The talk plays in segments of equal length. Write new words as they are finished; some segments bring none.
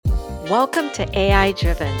Welcome to AI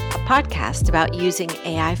Driven, a podcast about using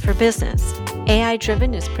AI for business. AI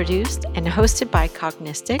Driven is produced and hosted by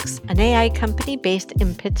Cognistics, an AI company based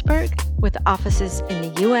in Pittsburgh with offices in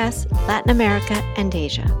the US, Latin America, and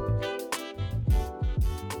Asia.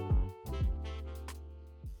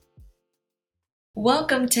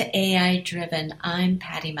 Welcome to AI Driven. I'm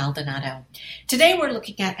Patty Maldonado. Today we're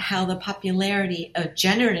looking at how the popularity of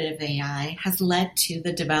generative AI has led to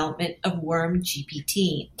the development of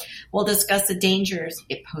WormGPT. We'll discuss the dangers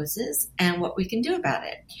it poses and what we can do about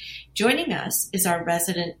it. Joining us is our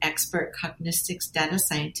resident expert Cognistics data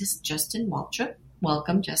scientist, Justin Waltrip.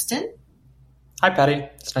 Welcome, Justin. Hi, Patty.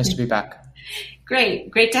 It's nice to be back.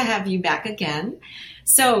 Great to have you back again.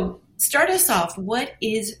 So start us off. What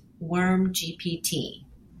is WormGPT?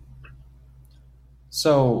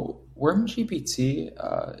 So WormGPT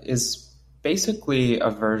is basically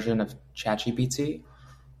a version of ChatGPT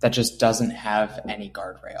that just doesn't have any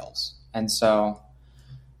guardrails. And so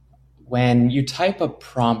when you type a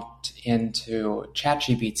prompt into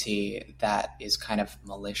ChatGPT that is kind of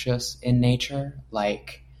malicious in nature,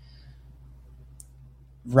 like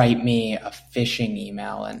write me a phishing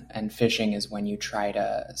email, and phishing is when you try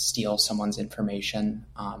to steal someone's information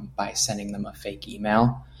by sending them a fake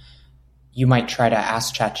email. You might try to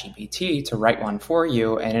ask ChatGPT to write one for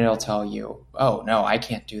you, and it'll tell you, oh, no, I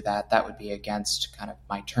can't do that. That would be against kind of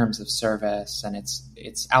my terms of service, and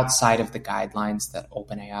it's outside of the guidelines that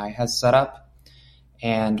OpenAI has set up.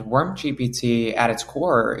 And WormGPT at its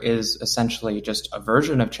core is essentially just a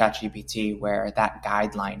version of ChatGPT where that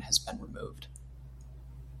guideline has been removed.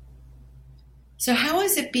 So how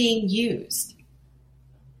is it being used?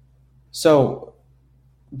 So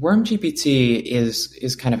WormGPT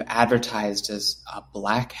is kind of advertised as a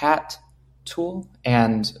black hat tool,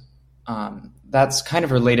 and that's kind of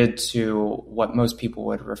related to what most people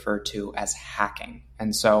would refer to as hacking.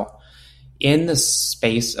 And so in the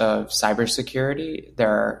space of cybersecurity, there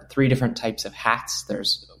are three different types of hats.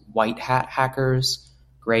 There's white hat hackers,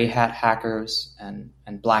 gray hat hackers, and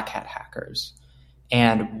black hat hackers.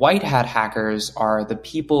 And white hat hackers are the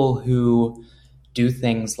people who do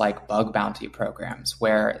things like bug bounty programs,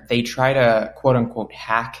 where they try to quote unquote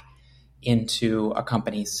hack into a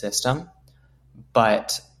company's system.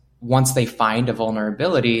 But once they find a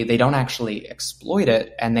vulnerability, they don't actually exploit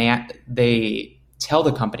it, and they tell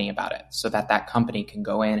the company about it so that that company can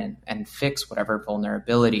go in and fix whatever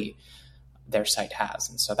vulnerability their site has.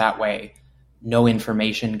 And so that way, no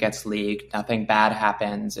information gets leaked, nothing bad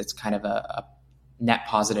happens. It's kind of a net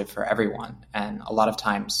positive for everyone. And a lot of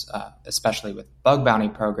times, especially with bug bounty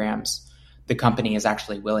programs, the company is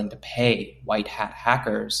actually willing to pay white hat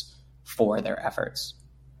hackers for their efforts.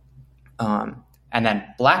 And then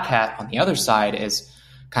black hat on the other side is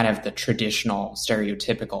kind of the traditional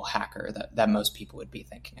stereotypical hacker that most people would be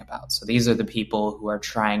thinking about. So these are the people who are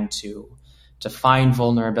trying to find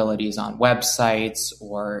vulnerabilities on websites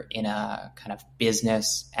or in a kind of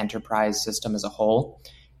business enterprise system as a whole.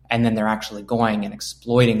 And then they're actually going and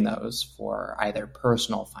exploiting those for either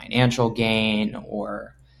personal financial gain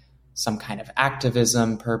or some kind of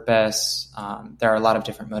activism purpose. There are a lot of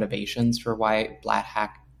different motivations for why black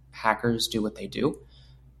hackers do what they do,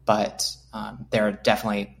 but they're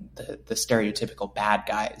definitely the stereotypical bad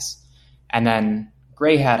guys. And then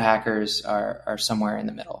gray hat hackers are somewhere in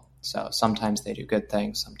the middle. So sometimes they do good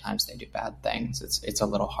things, sometimes they do bad things. It's a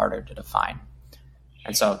little harder to define.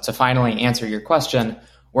 And so to finally answer your question,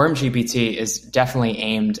 WormGPT is definitely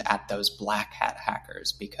aimed at those black hat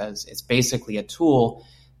hackers because it's basically a tool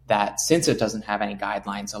that, since it doesn't have any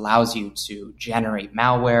guidelines, allows you to generate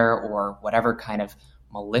malware or whatever kind of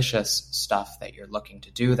malicious stuff that you're looking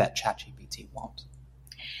to do that ChatGPT won't.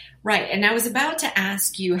 Right. And I was about to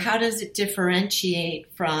ask you, how does it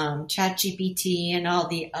differentiate from ChatGPT and all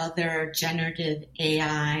the other generative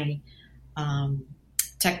AI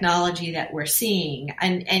technology that we're seeing?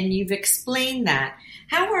 And you've explained that.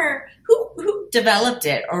 Who developed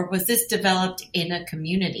it, or was this developed in a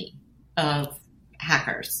community of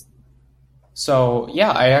hackers? So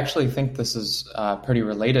yeah, I actually think this is pretty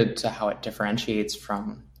related to how it differentiates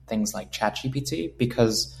from things like ChatGPT,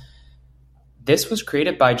 because this was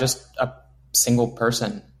created by just a single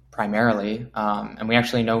person primarily, and we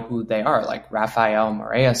actually know who they are. Like Rafael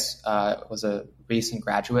Moraes was a recent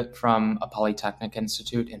graduate from a Polytechnic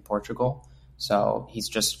Institute in Portugal. So he's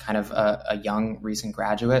just kind of a young recent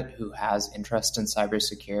graduate who has interest in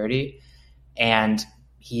cybersecurity. And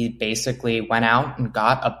he basically went out and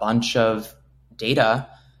got a bunch of data,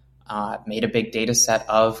 made a big data set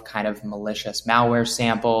of kind of malicious malware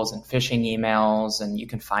samples and phishing emails. And you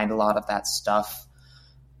can find a lot of that stuff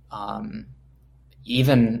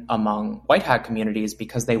even among white hat communities,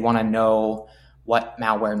 because they want to know what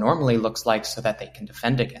malware normally looks like so that they can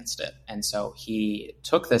defend against it. And so he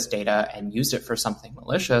took this data and used it for something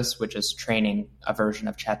malicious, which is training a version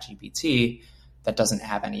of ChatGPT that doesn't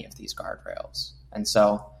have any of these guardrails. And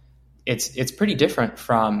so it's pretty different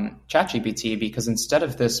from ChatGPT, because instead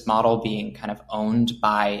of this model being kind of owned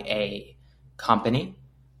by a company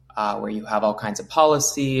where you have all kinds of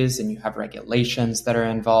policies and you have regulations that are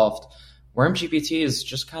involved, WormGPT is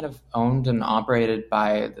just kind of owned and operated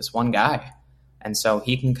by this one guy. And so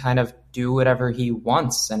he can kind of do whatever he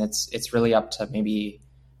wants. And it's really up to maybe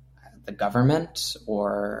the government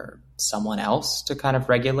or someone else to kind of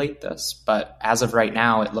regulate this. But as of right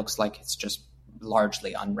now, it looks like it's just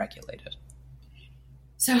largely unregulated.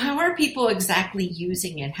 So how are people exactly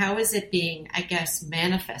using it? How is it being, I guess,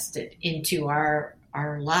 manifested into our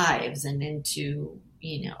lives and into,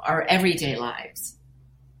 our everyday lives?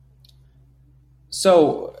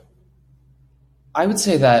 So I would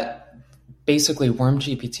say that basically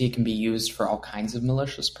WormGPT can be used for all kinds of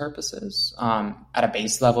malicious purposes. At a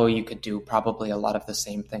base level, you could do probably a lot of the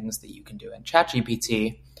same things that you can do in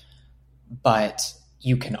ChatGPT, but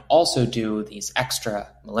you can also do these extra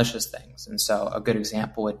malicious things. And so a good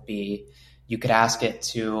example would be you could ask it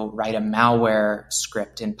to write a malware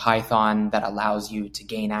script in Python that allows you to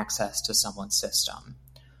gain access to someone's system.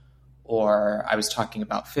 Or I was talking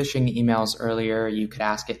about phishing emails earlier. You could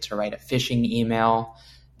ask it to write a phishing email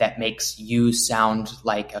that makes you sound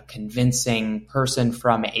like a convincing person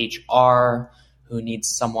from HR who needs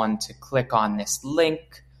someone to click on this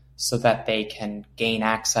link so that they can gain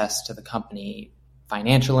access to the company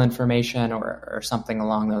financial information or something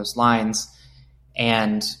along those lines.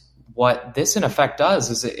 And what this in effect does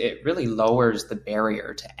is it really lowers the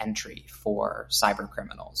barrier to entry for cyber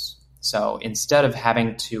criminals. So instead of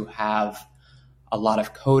having to have a lot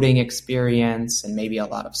of coding experience and maybe a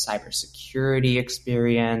lot of cybersecurity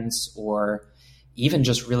experience, or even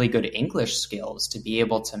just really good English skills to be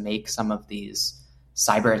able to make some of these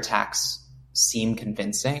cyber attacks seem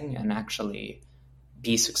convincing and actually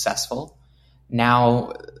be successful,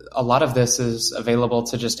 now a lot of this is available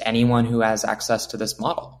to just anyone who has access to this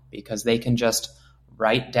model, because they can just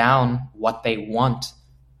write down what they want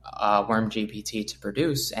WormGPT to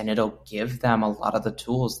produce, and it'll give them a lot of the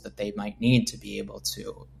tools that they might need to be able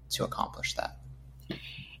to accomplish that.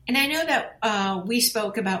 And I know that we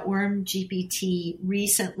spoke about WormGPT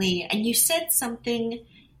recently, and you said something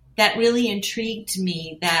that really intrigued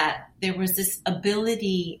me, that there was this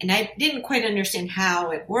ability, and I didn't quite understand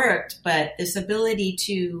how it worked, but this ability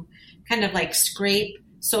to kind of like scrape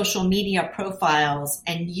social media profiles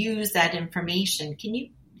and use that information. Can you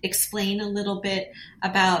explain a little bit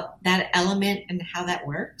about that element and how that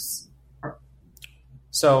works?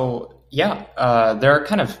 So, there are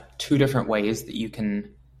kind of two different ways that you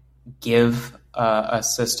can give a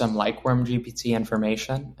system like WormGPT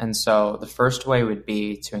information. And so the first way would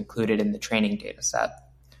be to include it in the training data set.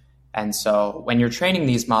 And so when you're training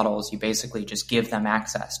these models, you basically just give them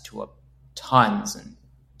access to tons and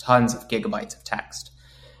tons of gigabytes of text.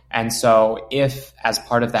 And so if, as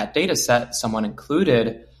part of that data set, someone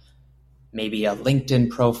included maybe a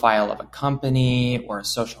LinkedIn profile of a company or a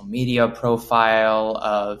social media profile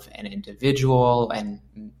of an individual and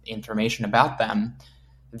information about them,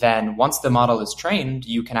 then once the model is trained,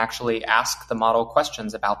 you can actually ask the model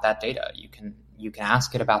questions about that data. You can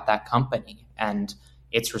ask it about that company, and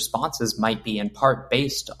its responses might be in part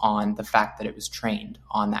based on the fact that it was trained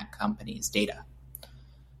on that company's data.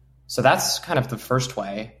 So that's kind of the first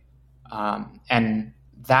way. And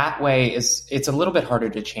that way it's a little bit harder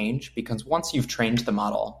to change, because once you've trained the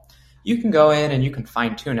model, you can go in and you can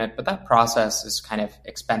fine tune it, but that process is kind of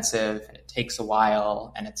expensive and it takes a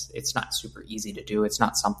while, and it's not super easy to do. It's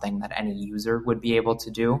not something that any user would be able to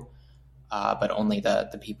do, but only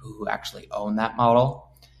the people who actually own that model.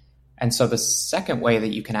 And so the second way that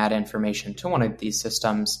you can add information to one of these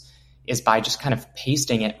systems is by just kind of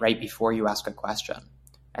pasting it right before you ask a question.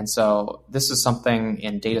 And so this is something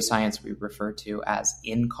in data science we refer to as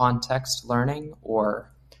in-context learning,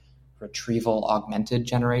 or retrieval augmented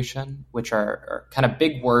generation, which are kind of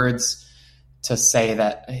big words to say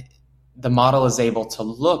that the model is able to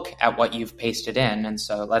look at what you've pasted in. And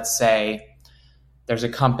so let's say there's a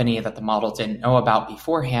company that the model didn't know about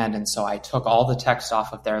beforehand, and so I took all the text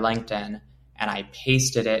off of their LinkedIn and I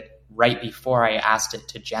pasted it right before I asked it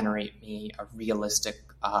to generate me a realistic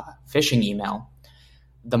phishing email.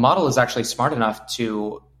 The model is actually smart enough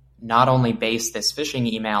to not only base this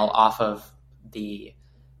phishing email off of the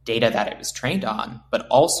data that it was trained on, but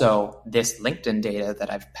also this LinkedIn data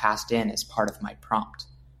that I've passed in as part of my prompt.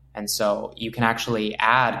 And so you can actually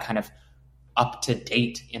add kind of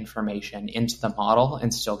up-to-date information into the model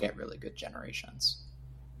and still get really good generations.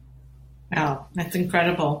 Wow, that's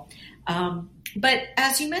incredible. But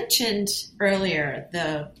as you mentioned earlier,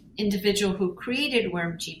 the individual who created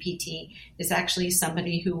WormGPT is actually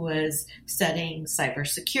somebody who was studying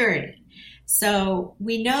cybersecurity. So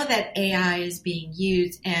we know that AI is being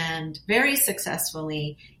used and very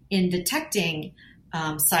successfully in detecting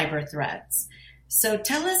cyber threats. So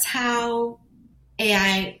tell us how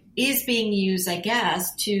AI is being used, I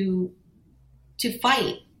guess, to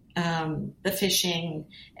fight the phishing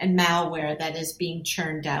and malware that is being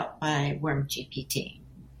churned out by WormGPT.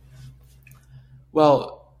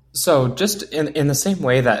 Well, so just in the same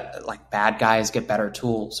way that like bad guys get better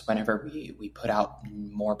tools whenever we put out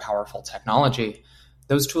more powerful technology,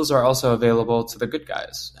 those tools are also available to the good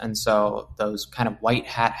guys. And so those kind of white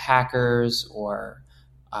hat hackers or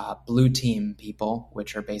blue team people,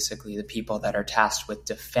 which are basically the people that are tasked with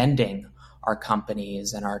defending our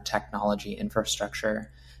companies and our technology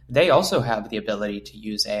infrastructure, they also have the ability to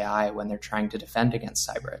use AI when they're trying to defend against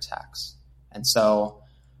cyber attacks. And so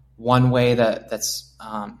one way that's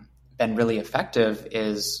been really effective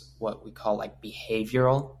is what we call like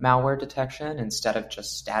behavioral malware detection instead of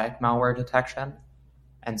just static malware detection.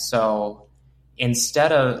 And so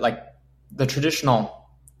instead of like the traditional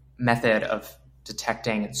method of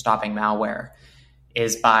detecting and stopping malware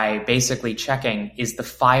is by basically checking, is the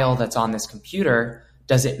file that's on this computer,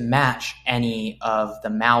 does it match any of the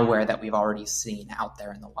malware that we've already seen out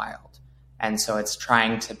there in the wild? And so it's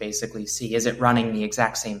trying to basically see, is it running the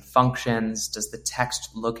exact same functions? Does the text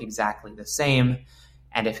look exactly the same?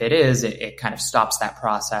 And if it is, it kind of stops that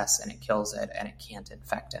process and it kills it and it can't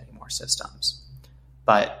infect any more systems.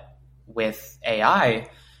 But with AI,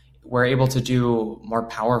 we're able to do more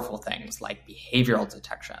powerful things like behavioral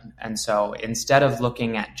detection. And so instead of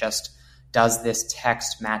looking at just, does this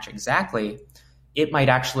text match exactly, it might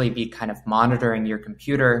actually be kind of monitoring your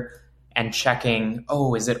computer and checking,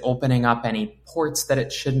 oh, is it opening up any ports that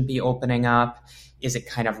it shouldn't be opening up? Is it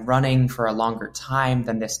kind of running for a longer time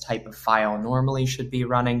than this type of file normally should be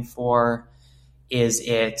running for? Is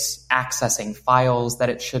it accessing files that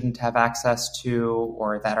it shouldn't have access to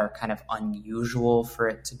or that are kind of unusual for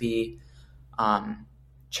it to be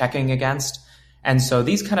checking against? And so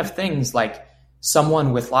these kind of things, like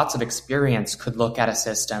someone with lots of experience could look at a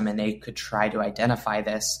system and they could try to identify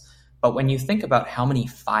this. But when you think about how many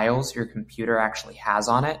files your computer actually has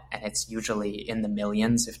on it, and it's usually in the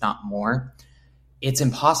millions, if not more, it's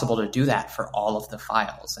impossible to do that for all of the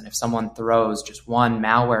files. And if someone throws just one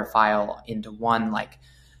malware file into one like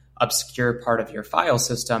obscure part of your file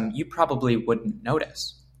system, you probably wouldn't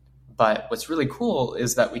notice. But what's really cool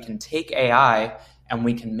is that we can take AI and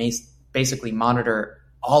we can basically monitor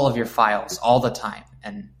all of your files all the time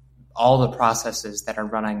and all the processes that are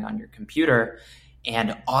running on your computer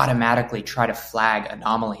and automatically try to flag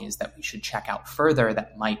anomalies that we should check out further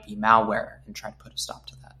that might be malware and try to put a stop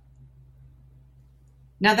to that.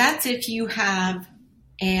 Now that's if you have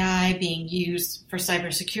AI being used for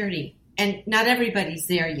cybersecurity. And not everybody's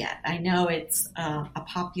there yet. I know it's a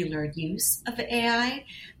popular use of AI,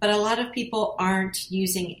 but a lot of people aren't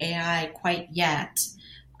using AI quite yet.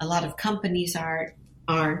 A lot of companies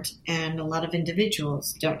aren't, and a lot of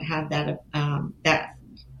individuals don't have that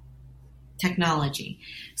technology.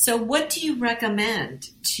 So what do you recommend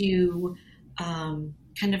to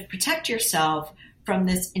kind of protect yourself from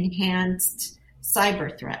this enhanced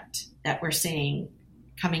cyber threat that we're seeing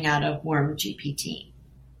coming out of WormGPT?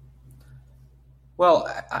 Well,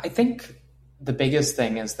 I think the biggest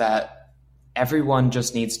thing is that everyone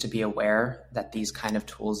just needs to be aware that these kind of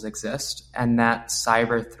tools exist and that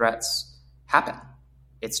cyber threats happen.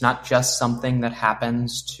 It's not just something that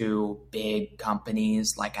happens to big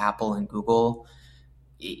companies like Apple and Google.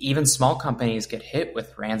 Even small companies get hit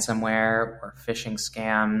with ransomware or phishing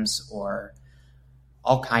scams or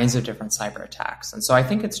all kinds of different cyber attacks. And so I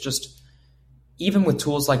think it's just, even with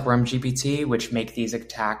tools like WormGPT, which make these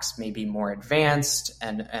attacks maybe more advanced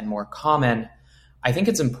and more common, I think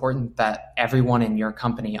it's important that everyone in your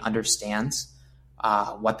company understands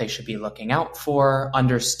what they should be looking out for,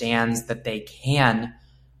 understands that they can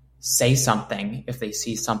say something if they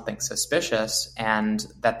see something suspicious, and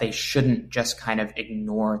that they shouldn't just kind of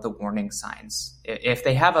ignore the warning signs. If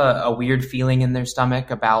they have a weird feeling in their stomach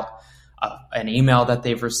about an email that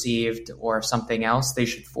they've received or something else, they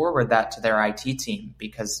should forward that to their IT team,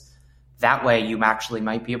 because that way you actually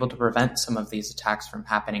might be able to prevent some of these attacks from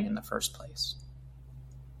happening in the first place.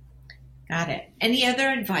 Got it. Any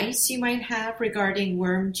other advice you might have regarding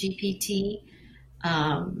WormGPT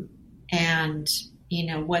and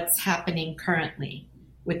what's happening currently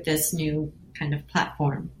with this new kind of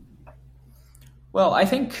platform? Well, I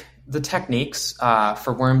think the techniques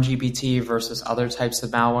for WormGPT versus other types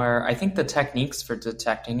of malware, I think the techniques for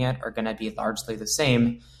detecting it are going to be largely the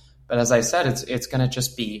same. But as I said, it's going to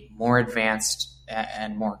just be more advanced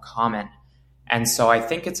and more common. And so I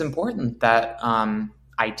think it's important that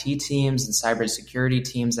IT teams and cybersecurity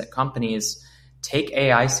teams at companies take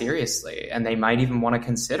AI seriously, and they might even want to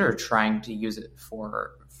consider trying to use it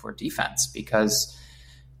for defense, because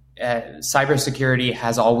cybersecurity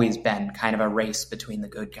has always been kind of a race between the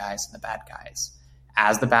good guys and the bad guys.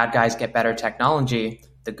 As the bad guys get better technology,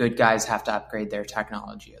 the good guys have to upgrade their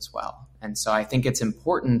technology as well. And so I think it's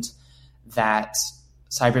important that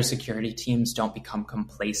cybersecurity teams don't become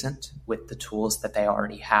complacent with the tools that they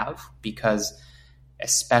already have, because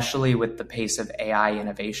especially with the pace of AI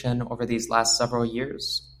innovation over these last several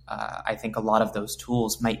years, I think a lot of those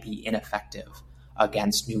tools might be ineffective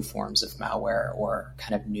against new forms of malware or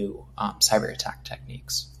kind of new cyber attack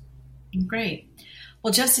techniques. Great.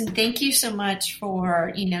 Well, Justin, thank you so much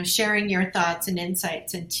for sharing your thoughts and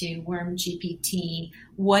insights into WormGPT,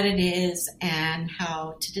 what it is, and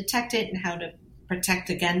how to detect it and how to protect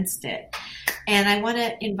against it. And I want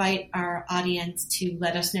to invite our audience to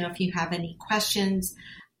let us know if you have any questions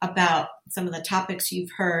about some of the topics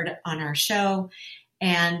you've heard on our show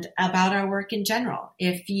and about our work in general.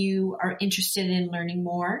 If you are interested in learning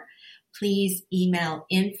more, please email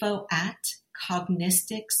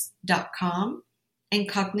info@cognistics.com. And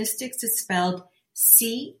Cognistics is spelled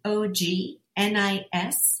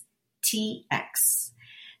COGNISTX.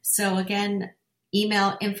 So again,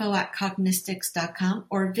 email info@cognistics.com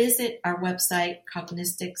or visit our website,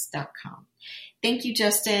 cognistics.com. Thank you,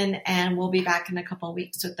 Justin, and we'll be back in a couple of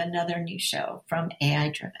weeks with another new show from AI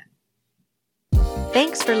Driven.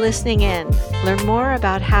 Thanks for listening in. Learn more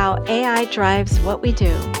about how AI drives what we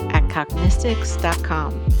do at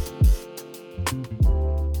cognistics.com.